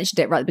then, you mentioned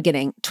it right at the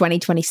beginning,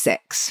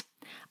 2026.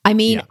 I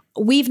mean,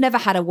 we've never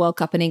had a World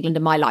Cup in England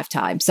in my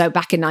lifetime. So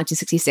back in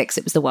 1966,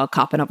 it was the World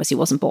Cup and obviously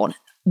wasn't born.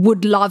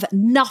 Would love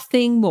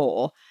nothing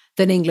more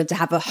than England to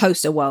have a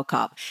host a World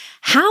Cup.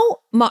 How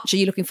much are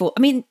you looking for? I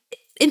mean,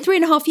 in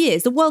 3.5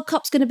 years, the World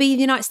Cup's going to be in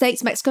the United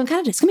States, Mexico and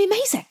Canada. It's going to be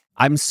amazing.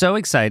 I'm so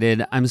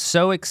excited.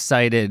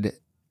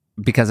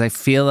 Because I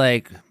feel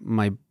like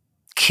my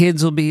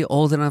kids will be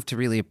old enough to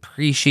really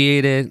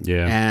appreciate it.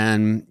 Yeah.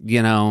 And,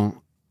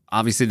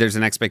 obviously there's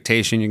an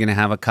expectation you're going to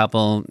have a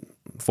couple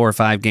 4 or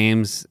 5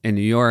 games in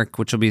New York,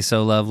 which will be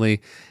so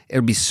lovely.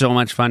 It'll be so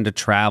much fun to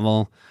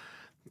travel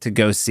to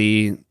go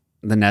see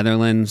the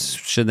Netherlands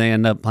should they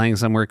end up playing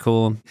somewhere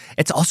cool.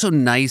 It's also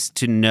nice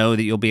to know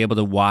that you'll be able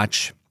to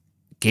watch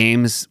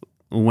games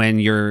when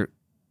your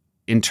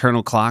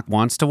internal clock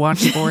wants to watch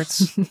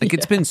sports.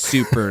 It's been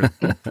super.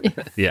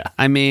 Yeah.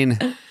 I mean,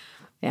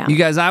 you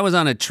guys, I was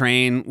on a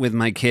train with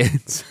my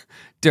kids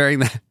during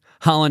the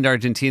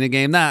Holland-Argentina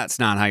game. That's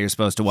not how you're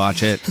supposed to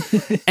watch it.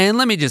 And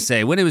let me just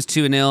say, when it was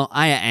 2-0,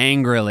 I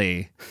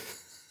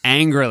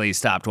angrily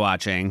stopped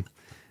watching.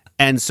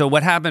 And so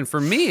what happened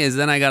for me is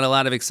then I got a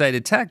lot of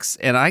excited texts,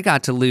 and I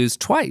got to lose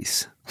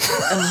twice.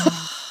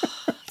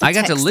 I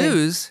got to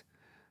lose,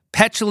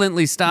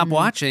 petulantly stop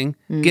watching,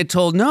 get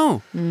told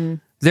no,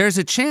 there's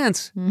a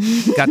chance,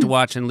 got to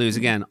watch and lose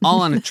again,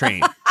 all on a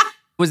train. It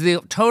was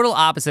the total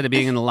opposite of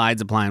being in the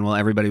Lides line while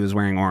everybody was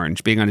wearing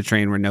orange, being on a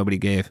train where nobody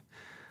gave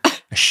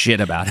a shit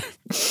about it.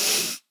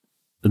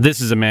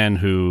 This is a man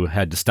who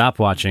had to stop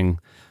watching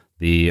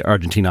the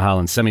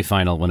Argentina-Holland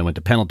semifinal when it went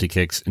to penalty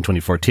kicks in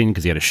 2014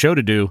 because he had a show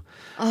to do.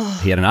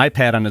 He had an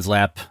iPad on his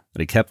lap that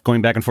he kept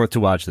going back and forth to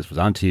watch. This was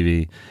on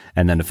TV.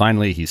 And then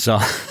finally he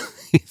saw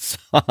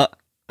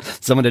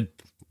someone had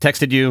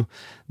texted you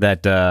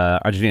that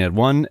Argentina had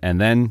won, and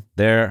then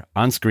there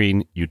on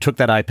screen, you took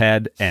that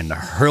iPad and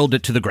hurled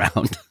it to the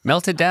ground.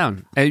 Melted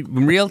down.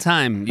 In real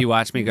time, you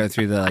watched me go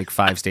through the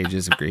 5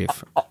 stages of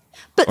grief.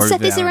 But Or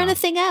Seth, is there I don't know.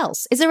 anything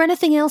else? Is there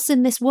anything else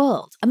in this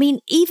world? I mean,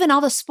 even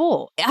other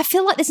sport. I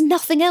feel like there's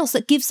nothing else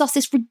that gives us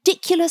this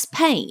ridiculous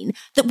pain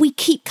that we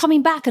keep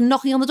coming back and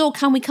knocking on the door.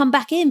 Can we come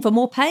back in for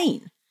more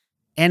pain?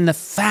 And the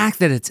fact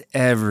that it's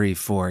every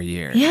 4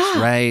 years,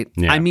 Yeah. right?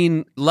 Yeah. I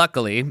mean,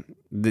 luckily,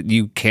 that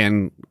you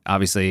can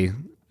obviously,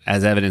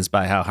 as evidenced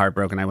by how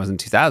heartbroken I was in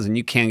 2000,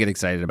 you can get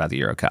excited about the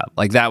Euro Cup.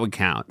 Like that would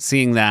count.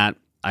 Seeing that,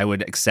 I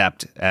would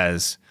accept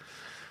as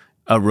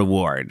a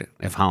reward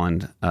if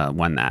Holland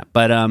won that.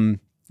 But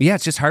yeah,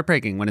 it's just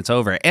heartbreaking when it's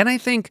over. And I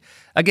think,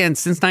 again,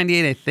 since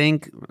 98, I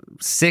think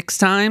 6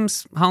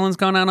 times Holland's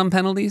gone out on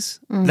penalties.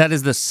 That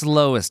is the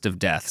slowest of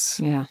deaths.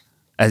 Yeah.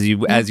 As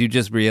you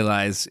just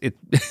realize it,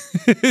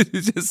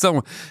 it's just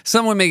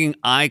someone making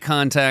eye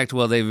contact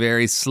while they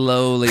very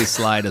slowly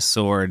slide a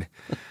sword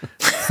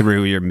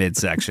through your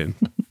midsection.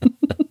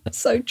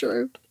 So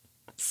true.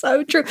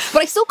 So true.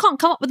 But I still can't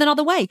come up with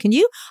another way. Can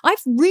you?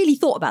 I've really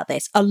thought about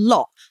this a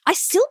lot. I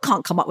still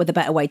can't come up with a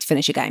better way to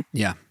finish a game.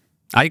 Yeah,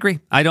 I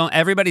agree.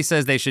 Everybody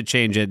says they should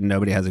change it and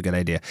nobody has a good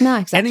idea. No,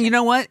 exactly. And you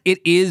know what? It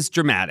is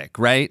dramatic,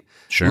 right?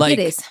 Sure. Like, It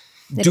is.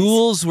 It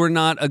duels were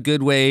not a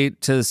good way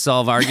to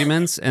solve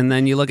arguments. And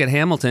then you look at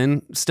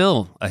Hamilton,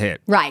 still a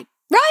hit. Right.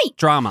 Right.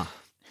 Drama.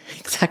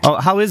 Exactly. Oh,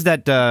 how is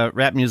that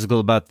rap musical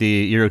about the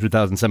Euro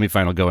 2000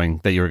 semifinal going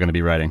that you were going to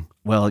be writing?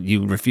 Well,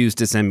 you refused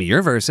to send me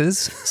your verses,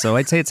 so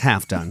I'd say it's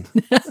half done.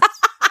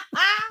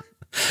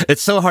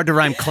 It's so hard to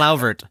rhyme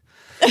Clouvert.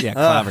 Yeah,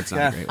 Clavert's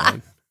not a great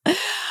one.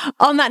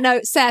 On that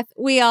note, Seth,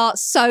 we are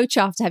so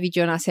chuffed to have you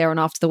join us here on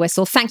After the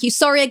Whistle. Thank you.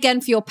 Sorry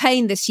again for your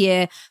pain this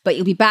year, but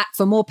you'll be back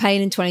for more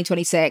pain in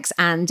 2026.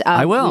 And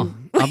I will.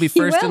 I'll be You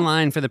first will. in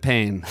line for the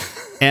pain.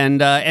 And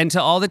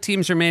to all the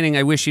teams remaining,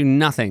 I wish you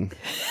nothing.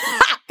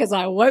 Because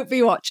I won't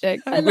be watching.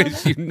 I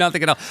wish you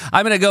nothing at all.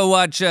 I'm going to go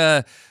watch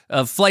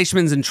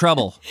Fleischman's in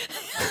Trouble.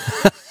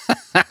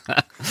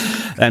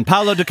 And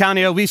Paolo Di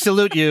Canio, we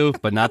salute you,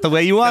 but not the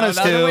way you want us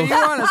Not the way to.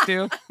 you want us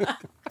to.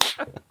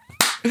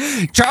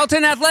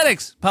 Charlton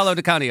Athletics, Paolo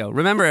Di Canio.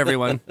 Remember,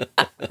 everyone,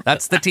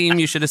 that's the team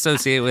you should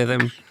associate with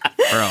him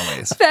for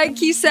always.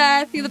 Thank you,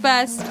 Seth. You're the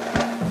best.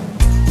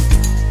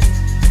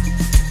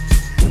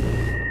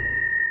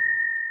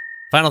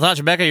 Final thoughts,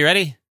 Rebecca, you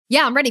ready?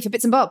 Yeah, I'm ready for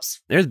bits and bobs.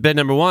 There's bit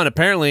number one.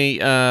 Apparently,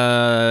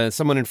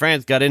 someone in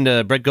France got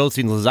into Brett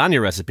Goldstein's lasagna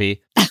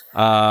recipe.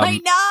 I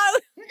know.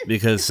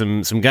 Because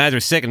some guys are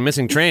sick and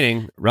missing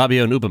training.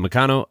 Rabiot and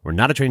Upamecano were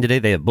not at training today.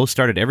 They have both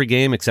started every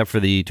game except for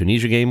the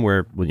Tunisia game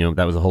where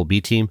that was a whole B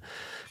team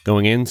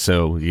going in.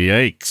 So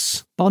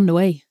yikes. Bon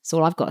nuit. That's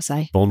all I've got to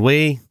say. Bon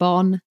way.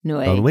 Bon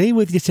nuit. Bon way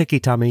with your ticky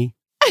tummy.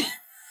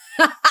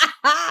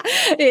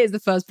 It is the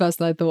first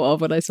person I thought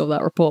of when I saw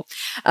that report.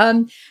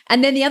 And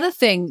then the other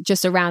thing,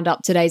 just to round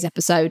up today's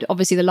episode,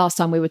 obviously the last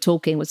time we were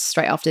talking was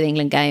straight after the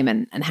England game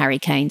and Harry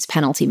Kane's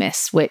penalty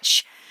miss,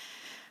 which...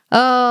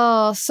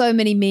 Oh, so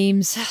many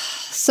memes,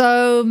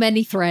 so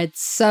many threads,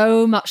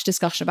 so much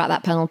discussion about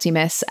that penalty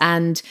miss.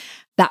 And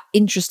that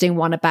interesting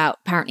one about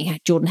apparently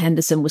Jordan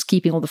Henderson was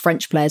keeping all the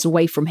French players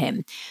away from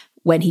him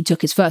when he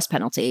took his first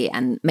penalty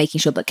and making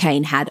sure that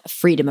Kane had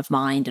freedom of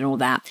mind and all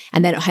that.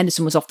 And then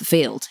Henderson was off the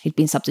field. He'd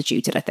been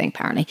substituted, I think,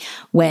 apparently,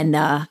 when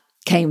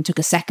Kane took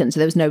a second.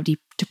 So there was nobody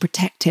to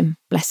protect him,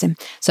 bless him.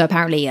 So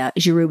apparently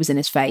Giroud was in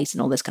his face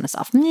and all this kind of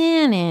stuff.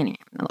 I'm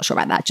not sure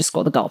about that. Just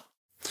scored the goal.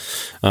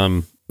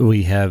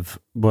 We have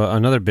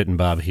another bit and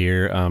bob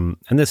here, and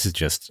this is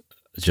just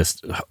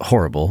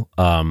horrible.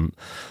 Of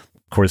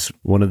course,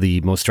 one of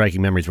the most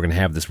striking memories we're going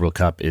to have this World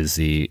Cup is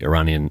the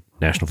Iranian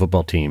national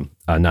football team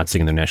not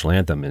singing their national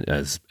anthem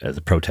as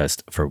a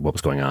protest for what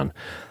was going on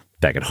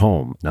back at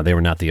home. Now, they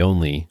were not the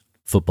only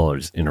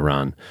footballers in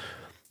Iran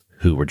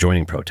who were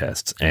joining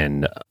protests,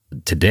 and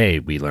today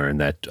we learned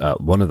that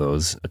one of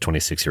those, a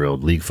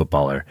 26-year-old league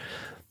footballer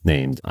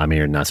named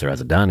Amir Nasser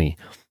Azadani,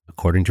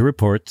 according to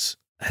reports,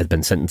 has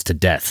been sentenced to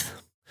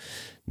death.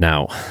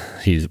 Now,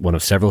 he's one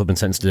of several who have been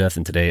sentenced to death,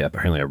 and today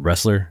apparently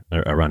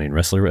an Iranian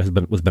wrestler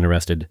was been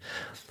arrested.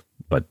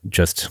 But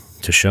just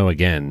to show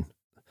again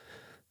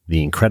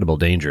the incredible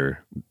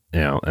danger,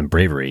 and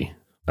bravery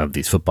of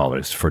these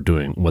footballers for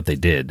doing what they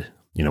did,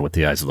 with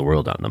the eyes of the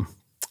world on them,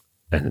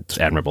 and it's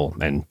admirable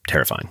and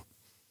terrifying.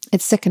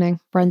 It's sickening,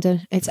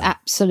 Brendan. It's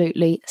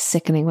absolutely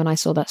sickening when I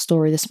saw that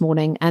story this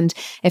morning. And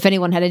if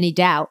anyone had any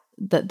doubt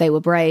that they were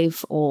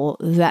brave or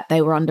that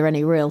they were under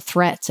any real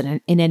threat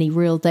and in any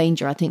real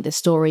danger, I think this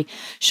story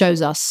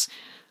shows us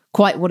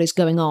quite what is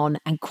going on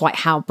and quite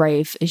how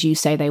brave, as you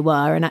say, they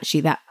were. And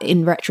actually that,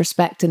 in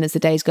retrospect, and as the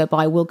days go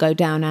by, will go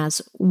down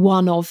as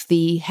one of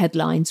the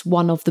headlines,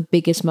 one of the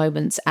biggest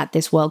moments at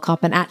this World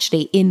Cup and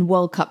actually in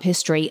World Cup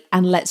history.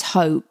 And let's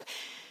hope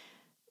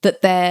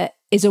that there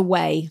is a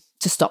way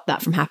to stop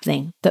that from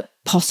happening, that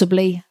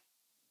possibly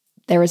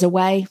there is a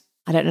way.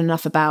 I don't know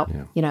enough about,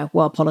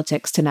 world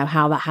politics to know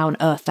how on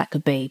earth that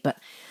could be, but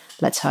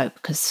let's hope,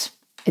 because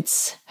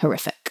it's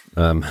horrific.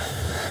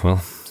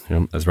 Well,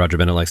 as Roger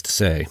Bennett likes to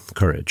say,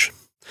 courage.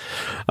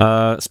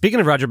 Speaking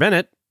of Roger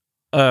Bennett,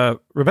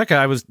 Rebecca,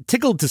 I was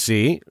tickled to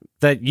see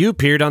that you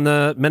appeared on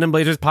the Men in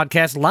Blazers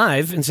podcast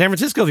live in San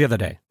Francisco the other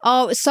day.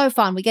 Oh, it was so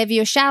fun. We gave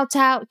you a shout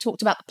out,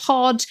 talked about the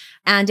pod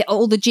and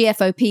all the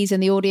GFOPs in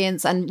the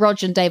audience. And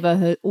Roger and Dave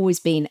have always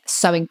been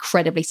so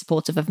incredibly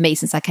supportive of me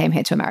since I came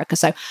here to America.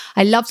 So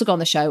I love to go on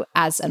the show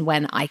as and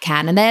when I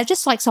can. And they're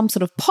just like some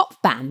sort of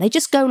pop band. They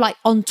just go like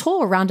on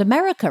tour around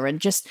America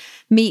and just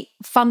meet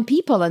fun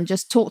people and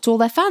just talk to all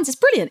their fans. It's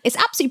brilliant. It's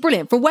absolutely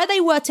brilliant. From where they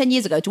were 10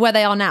 years ago to where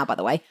they are now, by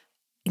the way.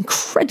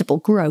 Incredible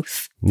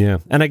growth. Yeah.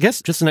 And I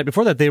guess just the night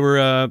before that, they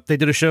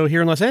did a show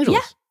here in Los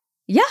Angeles.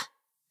 Yeah.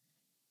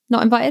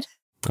 Not invited?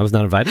 I was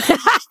not invited.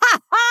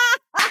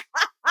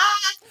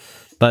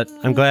 But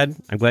I'm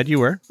glad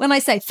you were. When I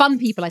say fun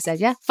people, I said,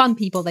 yeah, fun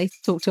people they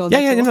talk to on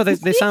Yeah, no, they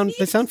sound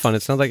fun.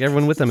 It sounds like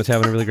everyone with them is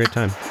having a really great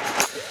time.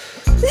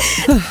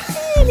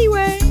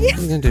 Anyway.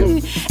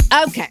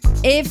 Okay.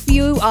 If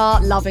you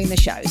are loving the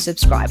show,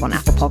 subscribe on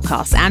Apple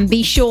Podcasts and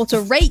be sure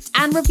to rate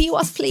and review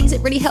us, please.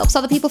 It really helps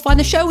other people find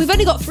the show. We've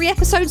only got 3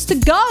 episodes to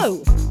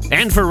go.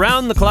 And for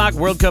round-the-clock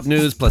World Cup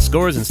news plus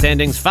scores and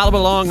standings, follow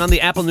along on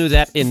the Apple News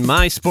app in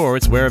My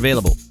Sports where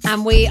available.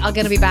 And we are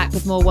going to be back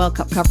with more World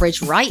Cup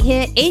coverage right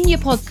here in your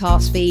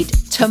podcast feed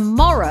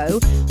tomorrow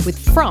with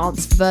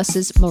France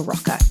versus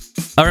Morocco.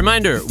 A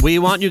reminder, we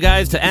want you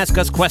guys to ask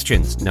us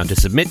questions. Now, to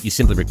submit, you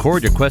simply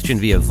record your question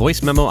via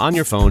voice memo on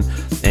your phone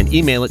and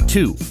email it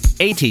to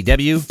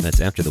ATW,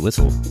 that's after the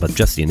whistle, but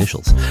just the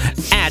initials,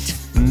 at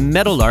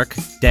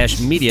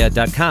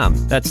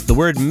meadowlark-media.com. That's the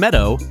word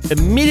meadow,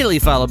 immediately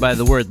followed by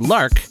the word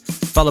lark,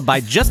 followed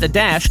by just a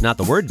dash, not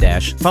the word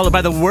dash, followed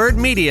by the word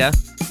media,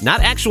 not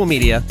actual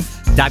media,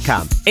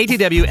 .com.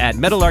 ATW at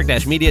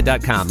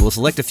meadowlark-media.com. We'll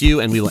select a few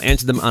and we will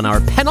answer them on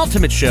our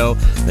penultimate show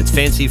that's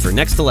fancy for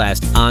next to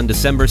last on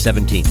December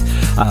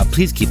 17th.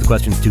 Please keep the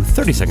questions to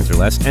 30 seconds or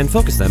less and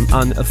focus them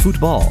on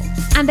football.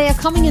 And they are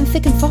coming in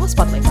thick and fast,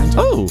 by the way, Brandon.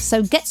 Oh.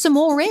 So get some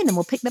more in and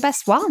we'll pick the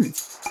best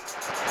ones.